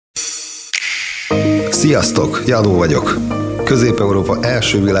Sziasztok, Janó vagyok. Közép-Európa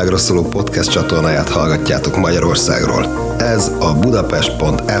első világra szóló podcast csatornáját hallgatjátok Magyarországról. Ez a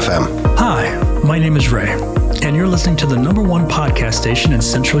Budapest.fm. Hi, my name is Ray, and you're listening to the number one podcast station in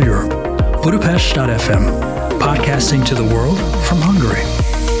Central Europe, Budapest.fm, podcasting to the world from Hungary.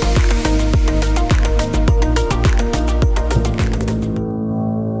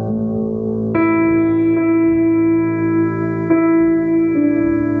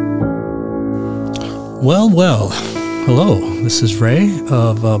 Well, hello, this is Ray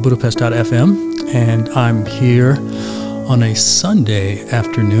of Budapest.fm, and I'm here on a Sunday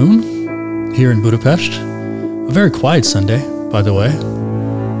afternoon here in Budapest. A very quiet Sunday, by the way.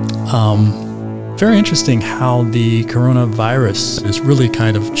 Very interesting how the coronavirus is really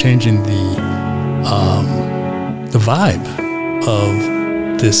kind of changing the vibe of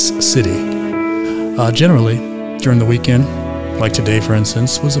this city. Generally, during the weekend, like today, for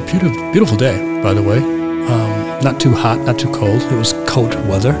instance, was a beautiful day, by the way. Not too hot, not too cold. It was cold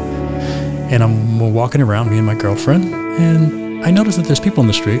weather. And we're walking around, me and my girlfriend, and I noticed that there's people in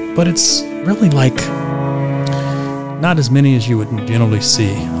the street, but it's really like not as many as you would generally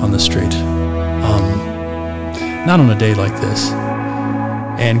see on the street. Not on a day like this.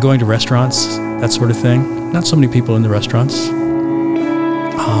 And going to restaurants, that sort of thing, not so many people in the restaurants.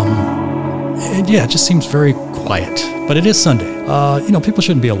 And yeah, it just seems very quiet. But it is Sunday. People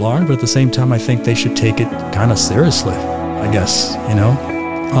shouldn't be alarmed, but at the same time, I think they should take it kind of seriously, I guess,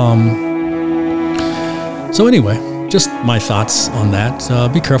 So anyway, just my thoughts on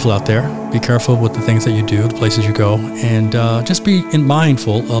that. Be careful out there. Be careful with the things that you do, the places you go, and just be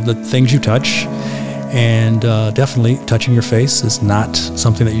mindful of the things you touch. And definitely touching your face is not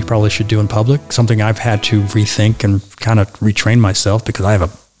something that you probably should do in public, something I've had to rethink and kind of retrain myself because I have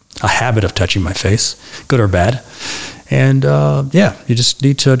a habit of touching my face, good or bad. And you just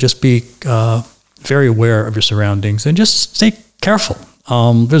need to just be very aware of your surroundings and just stay careful.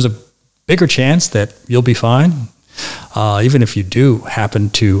 There's a bigger chance that you'll be fine. Even if you do happen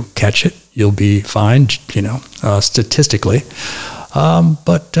to catch it, you'll be fine, statistically.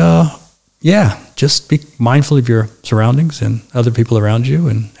 Just be mindful of your surroundings and other people around you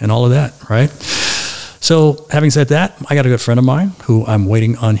and all of that, right? So having said that, I got a good friend of mine who I'm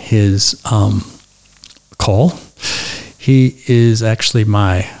waiting on his call. He is actually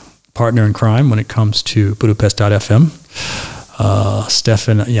my partner in crime when it comes to Budapest.fm,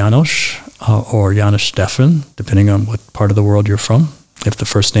 Stefan Janos, or Janos Stefan, depending on what part of the world you're from, if the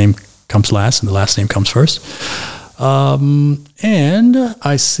first name comes last and the last name comes first. And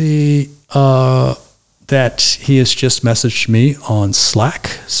I see that he has just messaged me on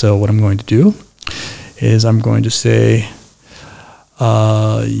Slack. So what I'm going to do is I'm going to say,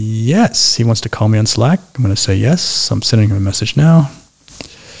 yes, he wants to call me on Slack. I'm going to say yes. I'm sending him a message now.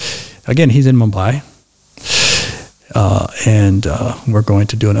 Again, he's in Mumbai. And we're going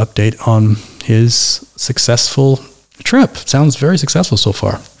to do an update on his successful trip. Sounds very successful so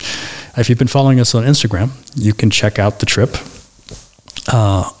far. If you've been following us on Instagram, you can check out the trip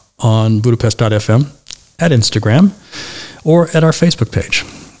on Budapest.fm at Instagram or at our Facebook page.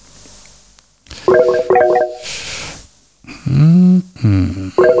 Mm-hmm.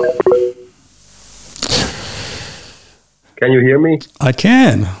 Can you hear me? I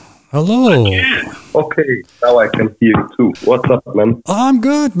can. Hello. Okay, now I can hear you too. What's up, man? I'm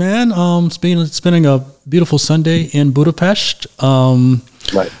good, man. Spending a beautiful Sunday in Budapest.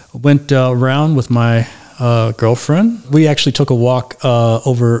 Went around with my girlfriend. We actually took a walk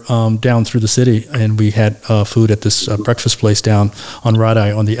over down through the city, and we had food at this breakfast place down on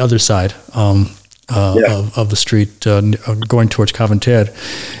Radai on the other side of the street, going towards Coventry.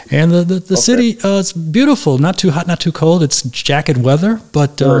 And the city is beautiful, not too hot, not too cold. It's jacket weather,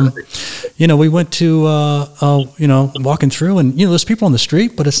 but we went to walking through, and there's people on the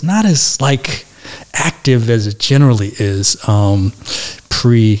street, but it's not as like active as it generally is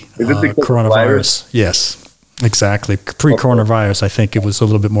pre-coronavirus. Yes, exactly. Pre-coronavirus, I think it was a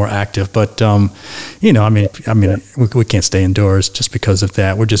little bit more active, but we can't stay indoors just because of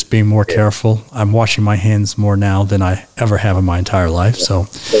that. We're just being more careful. I'm washing my hands more now than I ever have in my entire life. So,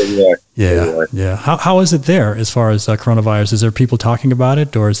 yeah. How is it there as far as coronavirus? Is there people talking about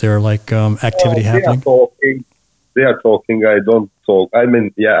it, or is there like activity happening? They are talking. I don't talk. I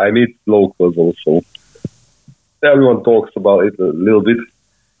mean, I meet locals also. Everyone talks about it a little bit.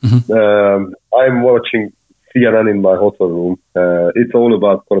 Mm-hmm. I'm watching CNN in my hotel room. It's all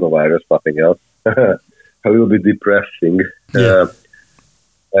about coronavirus, nothing else. A little bit depressing. Yeah.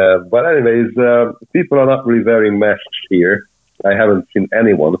 But anyways, people are not really wearing masks here. I haven't seen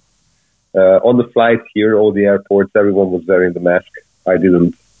anyone. On the flight here, all the airports, everyone was wearing the mask. I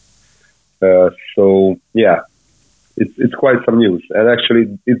didn't. So yeah, it's quite some news, and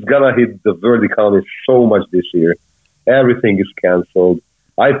actually it's gonna hit the world economy so much this year. Everything is cancelled.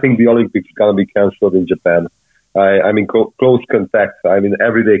 I think the Olympics is gonna be cancelled in Japan. I'm in close contact. I'm in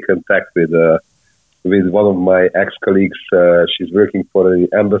everyday contact with one of my ex-colleagues. She's working for the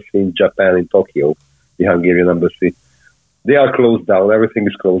embassy in Japan in Tokyo, the Hungarian embassy. They are closed down. Everything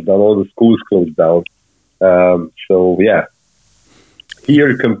is closed down. All the schools closed down. So yeah,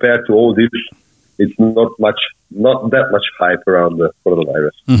 here compared to all this, it's not that much hype around the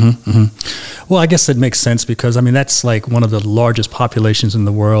coronavirus. Mm-hmm, mm-hmm. Well, I guess that makes sense because, I mean, that's like one of the largest populations in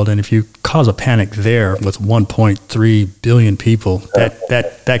the world. And if you cause a panic there with 1.3 billion people,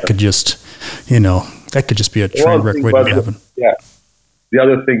 that could just, that could just be a train wreck waiting to happen. Yeah. The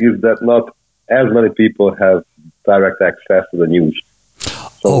other thing is that not as many people have direct access to the news.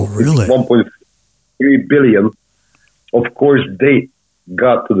 So really? 1.3 billion. Of course, they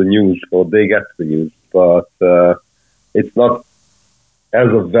got to the news, or they get to the news, but it's not as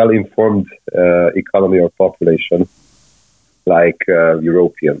a well-informed economy or population like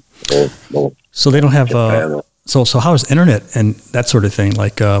European. Or so they don't have. Japan. So how is internet and that sort of thing,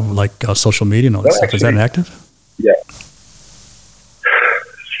 like social media and all that stuff? Is that inactive? Yeah,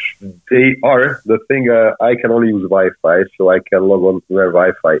 they are. The thing, I can only use Wi-Fi, so I can log on to where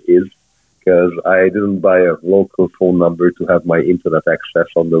Wi-Fi is, because I didn't buy a local phone number to have my internet access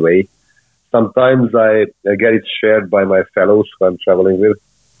on the way. Sometimes I get it shared by my fellows who I'm traveling with.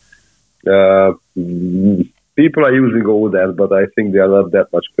 People are using all that, but I think they are not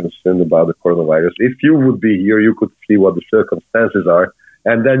that much concerned about the coronavirus. If you would be here, you could see what the circumstances are,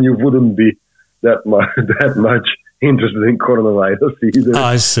 and then you wouldn't be that much interested in coronavirus either.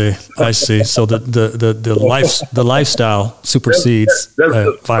 I see. So the lifestyle supersedes that's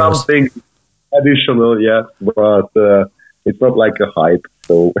virus. Something additional, yeah, but it's not like a hype.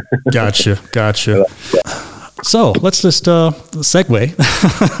 So Gotcha. Yeah. So let's just segue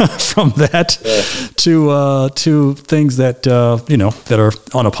from that to things that that are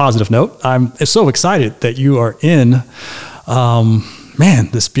on a positive note. I'm so excited that you are in,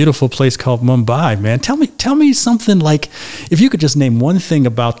 this beautiful place called Mumbai. Man, tell me something, like, if you could just name one thing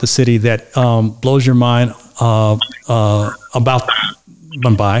about the city that blows your mind about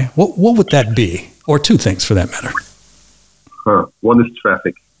Mumbai. What would that be, or two things for that matter? One is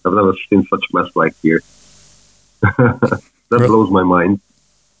traffic. I've never seen such a mess like here. That blows my mind.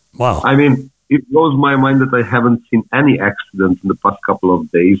 Wow. I mean, it blows my mind that I haven't seen any accidents in the past couple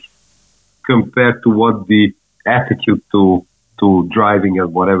of days compared to what the attitude to driving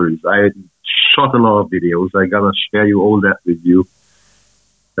and whatever is. I shot a lot of videos. I'm going to share you all that with you.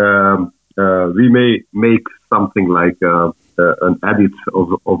 We may make something like an edit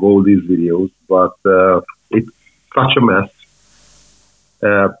of all these videos, but it's such a mess.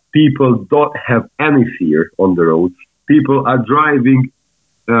 People don't have any fear on the roads. People are driving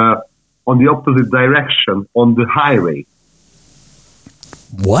on the opposite direction on the highway.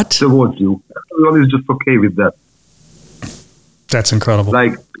 What? Towards you. Everyone is just okay with that. That's incredible.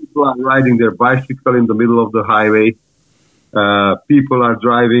 Like, people are riding their bicycle in the middle of the highway. People are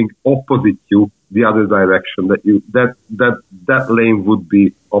driving opposite you, the other direction that lane would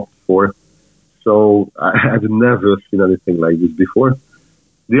be opted for. So I've never seen anything like this before.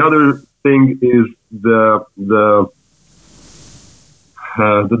 The other thing is the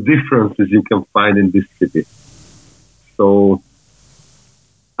differences you can find in this city. So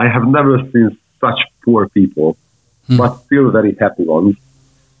I have never seen such poor people, but still very happy ones.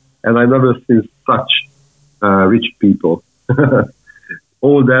 And I've never seen such rich people.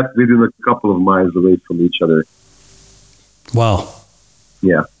 All that within a couple of miles away from each other. Wow.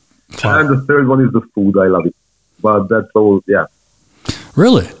 Yeah. Wow. And the third one is the food. I love it. But that's all, yeah.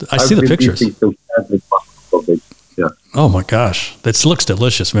 Really? I see the pictures. Yeah. Oh my gosh. That looks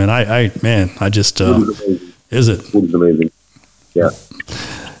delicious, man. I just, is it? Food is amazing. Yeah.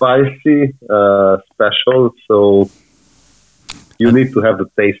 Spicy, special. So you need to have the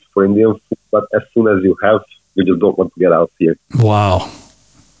taste for Indian food, but as soon as you have, you just don't want to get out here. Wow.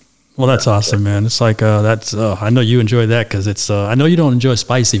 Well, that's awesome, man. It's like, I know you enjoy that because it's, I know you don't enjoy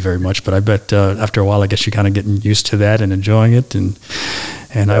spicy very much, but I bet after a while, I guess you're kind of getting used to that and enjoying it. And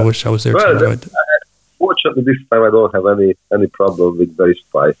I wish I was there to enjoy it. Fortunately, this time I don't have any problem with very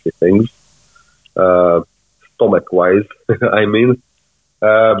spicy things, stomach-wise, I mean.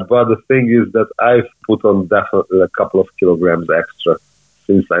 But the thing is that I've put on definitely a couple of kilograms extra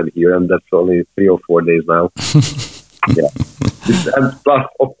since I'm here, and that's only 3 or 4 days now. Yeah. And plus,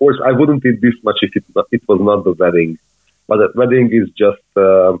 of course, I wouldn't eat this much if it was not the wedding. But the wedding is just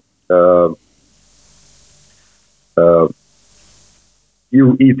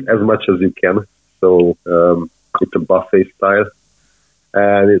you eat as much as you can. So it's a buffet style,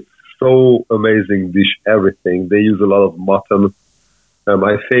 and it's so amazing dish. Everything they use a lot of mutton.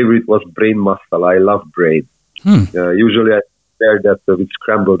 My favorite was brain masala. I love brain. Usually I prepare that with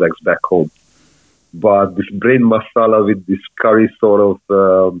scrambled eggs back home. But this brain masala with this curry sort of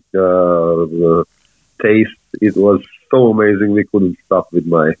taste, it was so amazing. We couldn't stop with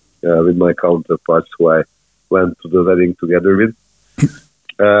my counterparts who I went to the wedding together with.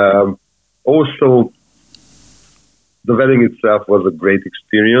 Also, the wedding itself was a great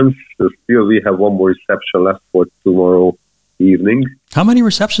experience. Still, we have one more reception left for tomorrow evening. How many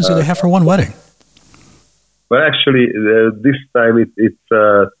receptions do they have for one wedding? Well, actually, this time it's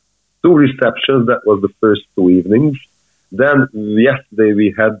 2 receptions. That was the first 2 evenings. Then yesterday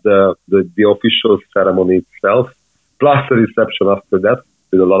we had the official ceremony itself, plus a reception after that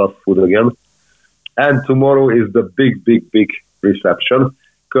with a lot of food again. And tomorrow is the big reception,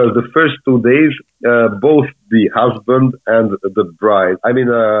 because the first 2 days, both the husband and the bride,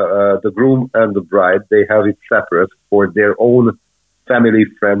 the groom and the bride, they have it separate for their own family,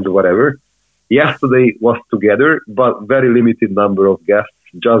 friends, whatever. Yesterday was together, but very limited number of guests,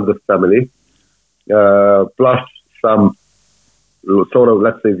 just the family, plus some sort of,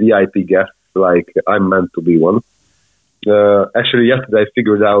 let's say, VIP guests, like I'm meant to be one. Actually, yesterday I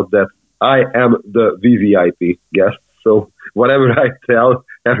figured out that I am the VVIP guest, so whatever I tell,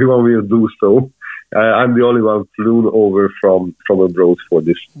 everyone will do so. I'm the only one flown over from abroad for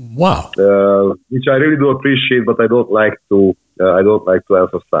this. Wow. Which I really do appreciate, but I don't like to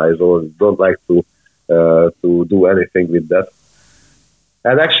emphasize or don't like to do anything with that.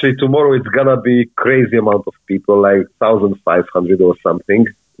 And actually, tomorrow it's gonna be crazy amount of people, like 1,500 or something,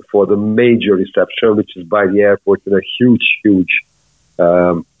 for the major reception, which is by the airport in a huge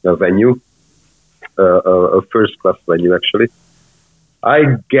venue, a first-class venue, actually.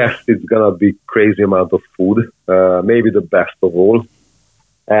 I guess it's gonna be crazy amount of food, maybe the best of all.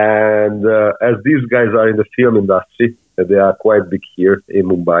 And as these guys are in the film industry, they are quite big here in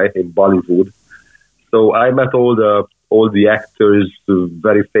Mumbai, in Bollywood. So I met all the actors,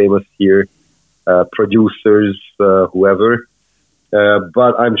 very famous here, producers, whoever.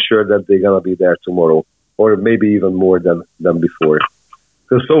 But I'm sure that they're gonna be there tomorrow, or maybe even more than before.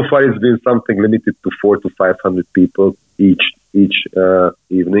 Because so far it's been something limited to 400 to 500 people each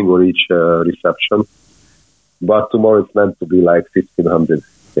evening or each reception. But tomorrow it's meant to be like 1,500.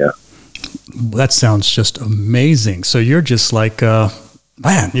 Yeah. That sounds just amazing. So you're just like,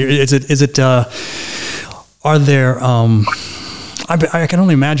 man, are there, I can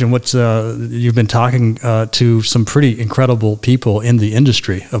only imagine what you've been talking to some pretty incredible people in the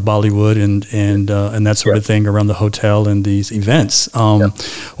industry of Bollywood and that sort of thing around the hotel and these events.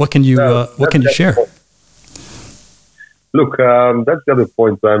 What can you share? Look, that's the other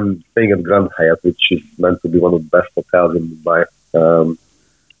point. I'm staying at Grand Hyatt, which is meant to be one of the best hotels in Mumbai.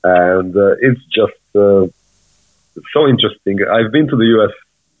 And it's just so interesting. I've been to the US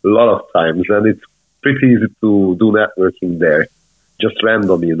a lot of times, and it's pretty easy to do networking there. Just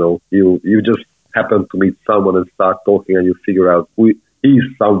random, you just happen to meet someone and start talking, and you figure out who is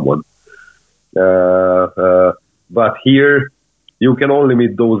someone. But here, you can only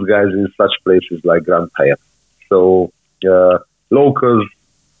meet those guys in such places like Grand Hyatt. So locals,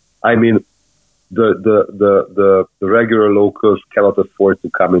 I mean, the regular locals cannot afford to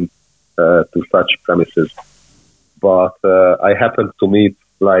come in to such premises. But I happened to meet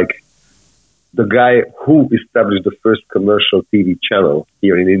like the guy who established the first commercial TV channel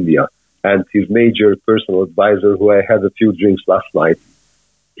here in India, and his major personal advisor, who I had a few drinks last night.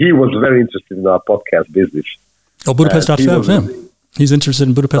 He was very interested in our podcast business. Oh, Budapest.fm. He's interested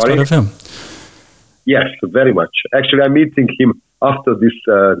in Budapest.fm. Yes, very much. Actually, I'm meeting him after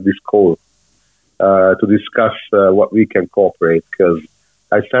this call to discuss what we can cooperate, because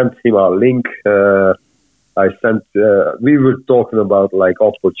I sent him a link. We were talking about like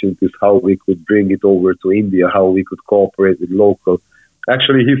opportunities, how we could bring it over to India, how we could cooperate with local.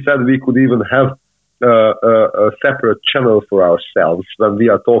 Actually, he said we could even have a separate channel for ourselves when we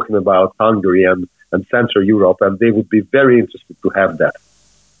are talking about Hungary and Central Europe, and they would be very interested to have that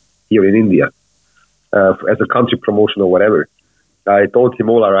here in India as a country promotion or whatever. I told him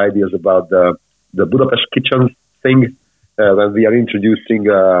all our ideas about the Budapest kitchen thing, when we are introducing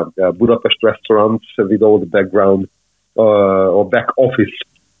Budapest restaurants with all the background or back office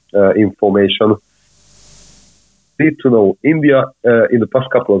information. Need to know, India in the past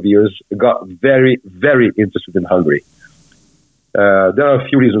couple of years got very, very interested in Hungary. There are a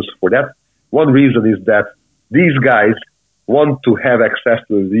few reasons for that. One reason is that these guys want to have access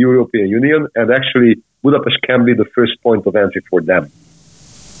to the European Union, and actually Budapest can be the first point of entry for them.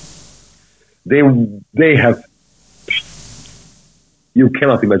 they have. You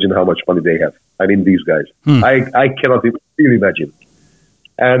cannot imagine how much money they have. I mean, these guys. I cannot even imagine.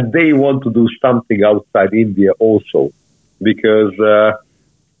 And they want to do something outside India also, because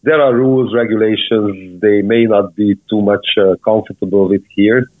there are rules, regulations. They may not be too much comfortable with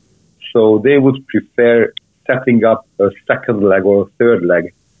here, so they would prefer setting up a second leg or a third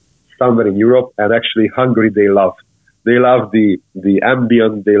leg somewhere in Europe. And actually, Hungary they love. They love the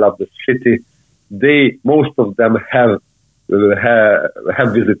ambient. They love the city. Most of them have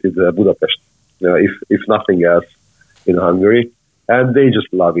visited Budapest, if nothing else, in Hungary, and they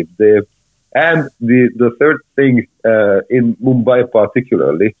just love it. And the third thing, in Mumbai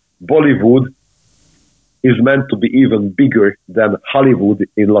particularly, Bollywood is meant to be even bigger than Hollywood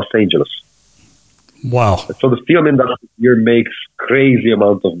in Los Angeles. Wow. So the film industry here makes crazy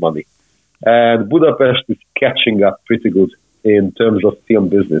amount of money. And Budapest is catching up pretty good in terms of film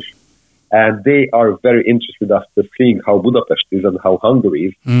business. And they are very interested after seeing how Budapest is and how Hungary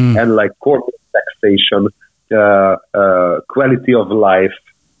is, and like corporate taxation, quality of life,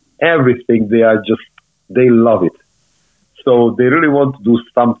 everything. They love it. So they really want to do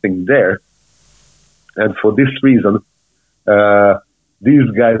something there. And for this reason, these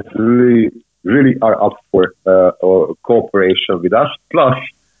guys really are up for cooperation with us. Plus,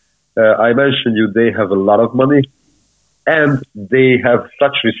 I mentioned they have a lot of money. And they have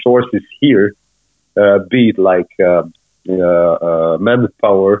such resources here, be it like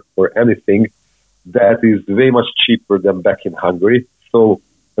manpower or anything, that is way much cheaper than back in Hungary. So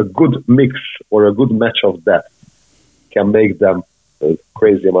a good mix or a good match of that can make them a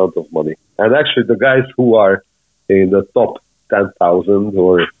crazy amount of money. And actually, the guys who are in the top 10,000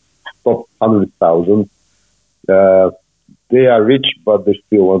 or top 100,000, they are rich, but they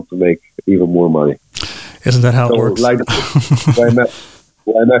still want to make even more money. Isn't that how it works? Like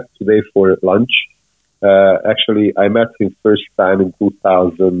who I met today for lunch. Actually, I met him first time in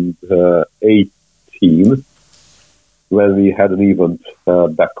 2018 when we had an event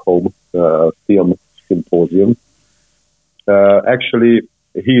back home, film symposium. Actually,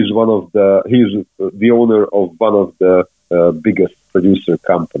 he's the owner of one of the biggest producer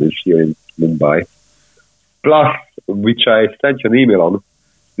companies here in Mumbai. Plus, which I sent you an email on.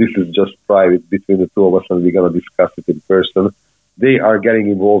 This is just private between the two of us, and we're going to discuss it in person. They are getting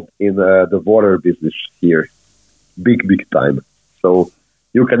involved in the water business here. Big time. So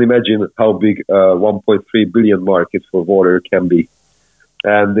you can imagine how big 1.3 billion market for water can be.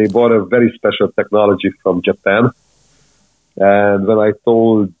 And they bought a very special technology from Japan. And when I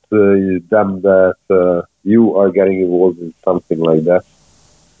told them that you are getting involved in something like that,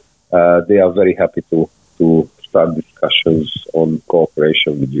 they are very happy to start discussions on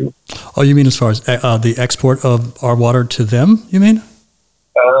cooperation with you. Oh, you mean as far as the export of our water to them, you mean?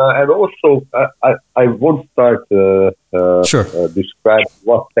 And also, I won't start describe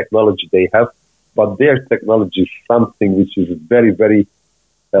what technology they have, but their technology is something which is very, very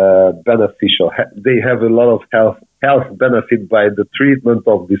beneficial. They have a lot of health benefit by the treatment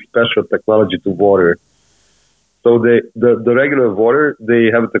of this special technology to water. So the regular water,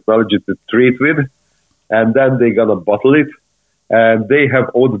 they have a technology to treat with, and then they're going to bottle it. And they have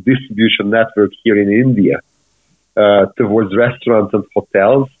all the distribution network here in India towards restaurants and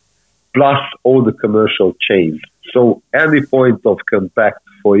hotels, plus all the commercial chains. So any point of contact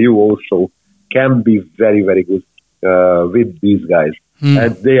for you also can be very, very good with these guys.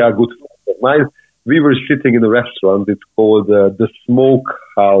 And they are good friends of mine. We were sitting in a restaurant. It's called the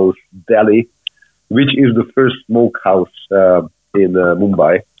Smokehouse Delhi, which is the first smokehouse in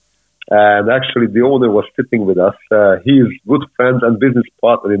Mumbai. And actually, the owner was sitting with us. He is good friends and business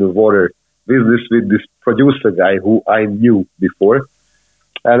partner in the water business with this producer guy who I knew before.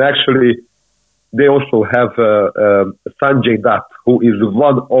 And actually, they also have Sanjay Dutt, who is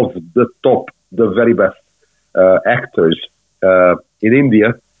one of the very best actors in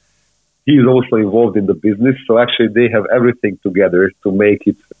India. He is also involved in the business. So actually, they have everything together to make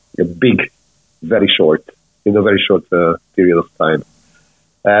it big, in a very short period of time.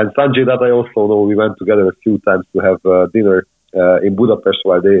 And Sanjay, that I also know, we went together a few times to have dinner in Budapest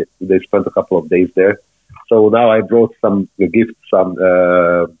while they spent a couple of days there. So now I brought some gifts, some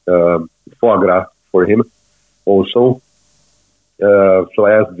foie gras for him also. So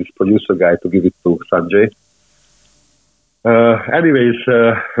I asked this producer guy to give it to Sanjay. Anyways,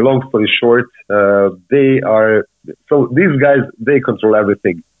 long story short, these guys, they control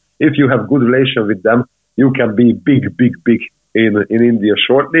everything. If you have good relation with them, you can be big in India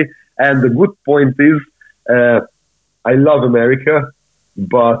shortly. And the good point is, I love America,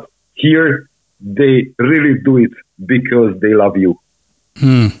 but here they really do it because they love you.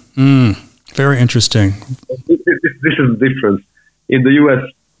 Very interesting. This is the difference. In the US,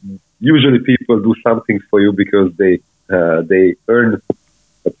 usually people do something for you because they earn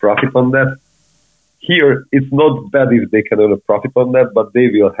a profit on that. Here, it's not bad if they can earn a profit on that, but they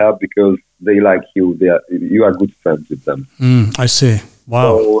will help because they like you. You are good friends with them. I see.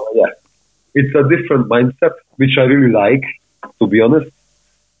 Wow. So, yeah, it's a different mindset, which I really like, to be honest.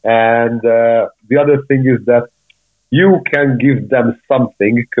 And the other thing is that you can give them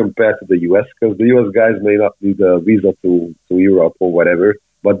something compared to the US, because the US guys may not need a visa to Europe or whatever,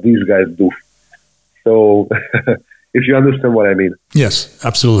 but these guys do. So, if you understand what I mean. Yes,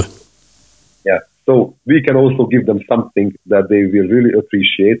 absolutely. Yeah. So we can also give them something that they will really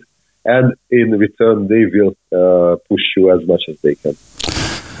appreciate, and in return, they will push you as much as they can,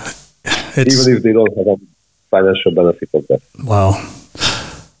 even if they don't have a financial benefit of that. Wow.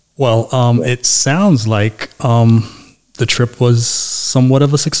 Well, it sounds like the trip was somewhat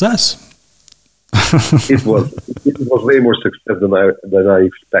of a success. It was way more success than I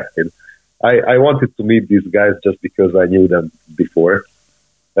expected. I wanted to meet these guys just because I knew them before.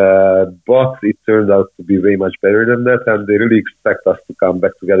 But it turned out to be way much better than that, and they really expect us to come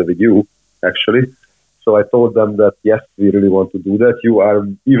back together with you, actually. So I told them that, yes, we really want to do that. You are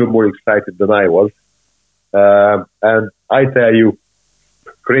even more excited than I was. And I tell you,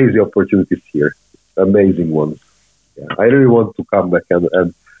 crazy opportunities here, amazing ones. Yeah, I really want to come back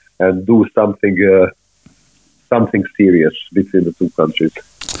and do something serious between the two countries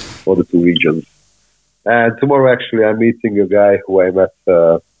or the two regions. And tomorrow, actually, I'm meeting a guy who I met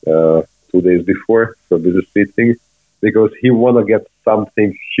 2 days before for a business meeting, because he want to get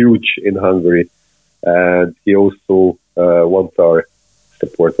something huge in Hungary, and he also wants our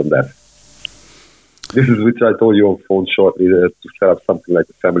support on that. This is which I told you on phone shortly, to set up something like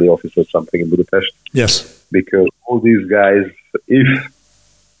a family office or something in Budapest. Yes. Because all these guys,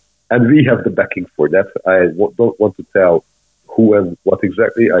 and we have the backing for that. I don't want to tell who and what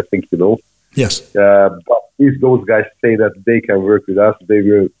exactly. I think you know. Yes. But if those guys say that they can work with us, they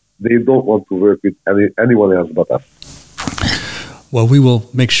don't want to work with anyone else but us. Well, we will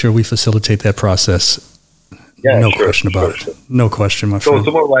make sure we facilitate that process. Yeah, no question about it. No question, my friend. So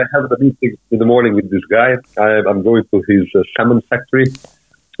tomorrow I have the meeting in the morning with this guy. I'm going to his salmon factory,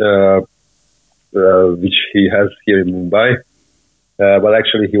 which he has here in Mumbai. But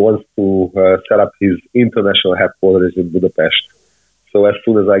actually he wants to set up his international headquarters in Budapest. So as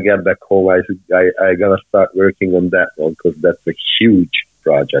soon as I get back home, I gonna start working on that one, because that's a huge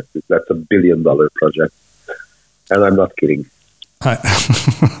project. That's $1 billion project, and I'm not kidding.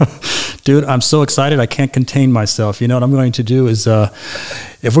 Dude, I'm so excited. I can't contain myself. You know what I'm going to do is, if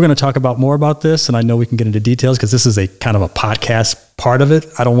we're going to talk about more about this, and I know we can get into details because this is a kind of a podcast part of it.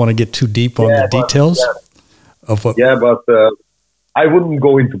 I don't want to get too deep on the details of what. Yeah, but I wouldn't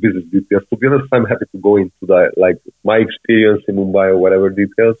go into business details. To be honest, I'm happy to go into my experience in Mumbai or whatever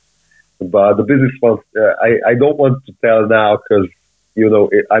details. But the business ones, I don't want to tell now, because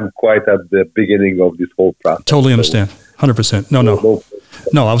I'm quite at the beginning of this whole process. Totally understand. 100%. No.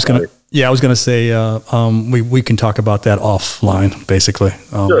 I was gonna say we can talk about that offline, basically.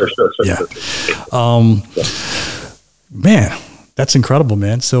 Sure. Yeah. Man, that's incredible,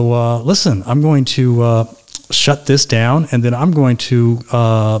 man. So listen, I'm going to shut this down, and then I'm going to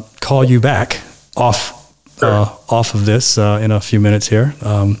call you back off of this in a few minutes here.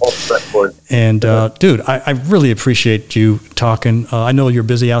 And dude, I really appreciate you talking. I know you're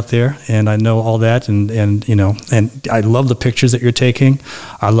busy out there, and I know all that, and I love the pictures that you're taking.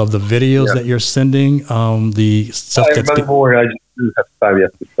 I love the videos that you're sending. The stuff I just do have time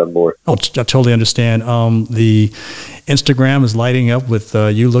yet to send more. Oh, I totally understand. The Instagram is lighting up with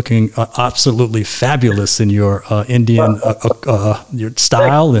you looking absolutely fabulous in your Indian your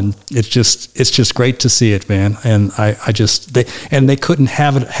style, and it's just great to see it, man. And they couldn't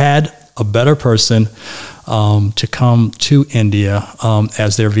have had a better person to come to India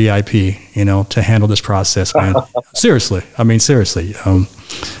as their VIP, to handle this process, man. Seriously,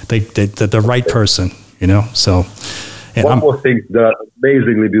 the right person, So. And One more thing, there are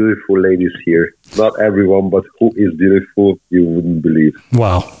amazingly beautiful ladies here. Not everyone, but who is beautiful, you wouldn't believe.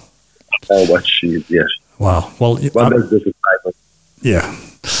 Wow. How much she is, yes. Wow. Well, that's just a title. Yeah.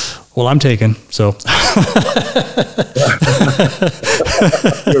 Well, I'm taken, so.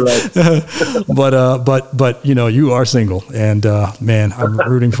 You're right. but you are single, and man, I'm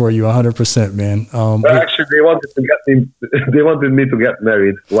rooting for you 100%, man. Actually, they wanted me to get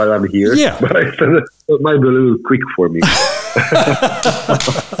married while I'm here. Yeah. But I said it might be a little quick for me.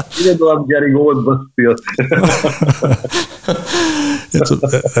 Even though I'm getting old, but still.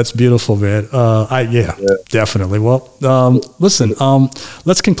 That's beautiful, man. Definitely. Well, listen,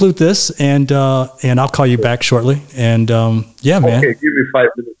 let's conclude this, and I'll call you back shortly. And man. Okay, give me 5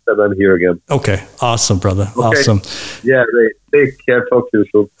 minutes and I'm here again. Okay, awesome, brother. Okay. Awesome. Yeah, great. Take care. Talk to you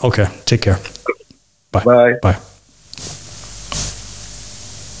soon. Okay, take care. Bye. Bye. Bye.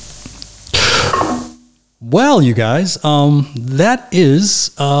 Well, you guys, that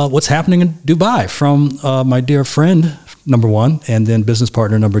is what's happening in Dubai from my dear friend, number one, and then business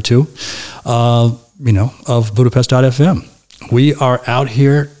partner, number two, of Budapest.fm. We are out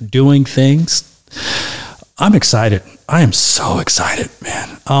here doing things. I'm excited. I am so excited,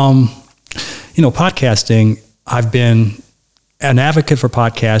 man. Podcasting, I've been an advocate for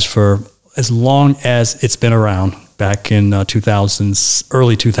podcasts for as long as it's been around, back in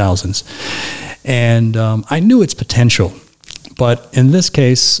early 2000s. And I knew its potential, but in this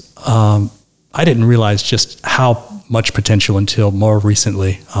case, I didn't realize just how much potential until more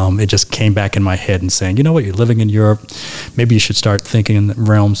recently. It just came back in my head and saying, you know what, you're living in Europe, maybe you should start thinking in the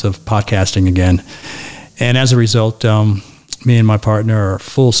realms of podcasting again. And as a result, me and my partner are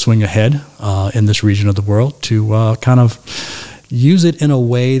full swing ahead in this region of the world to kind of use it in a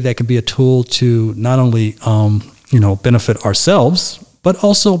way that can be a tool to not only benefit ourselves, but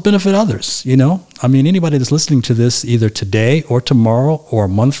also benefit others, I mean, anybody that's listening to this either today or tomorrow or a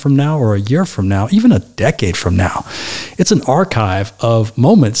month from now or a year from now, even a decade from now, it's an archive of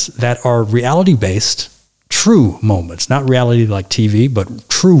moments that are reality-based, true moments, not reality like TV, but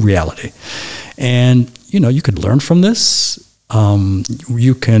true reality. And, you could learn from this.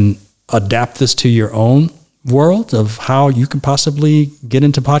 You can adapt this to your own world of how you can possibly get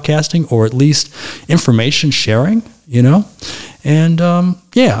into podcasting, or at least information sharing, And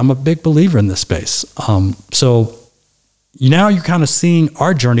I'm a big believer in this space. So now you're kind of seeing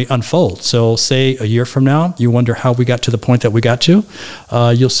our journey unfold. So say a year from now, you wonder how we got to the point that we got to.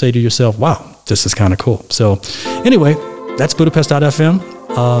 You'll say to yourself, wow, this is kind of cool. So anyway, that's Budapest.fm.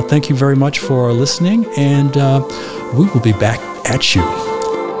 Thank you very much for listening, and we will be back at you.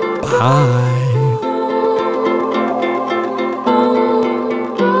 Bye.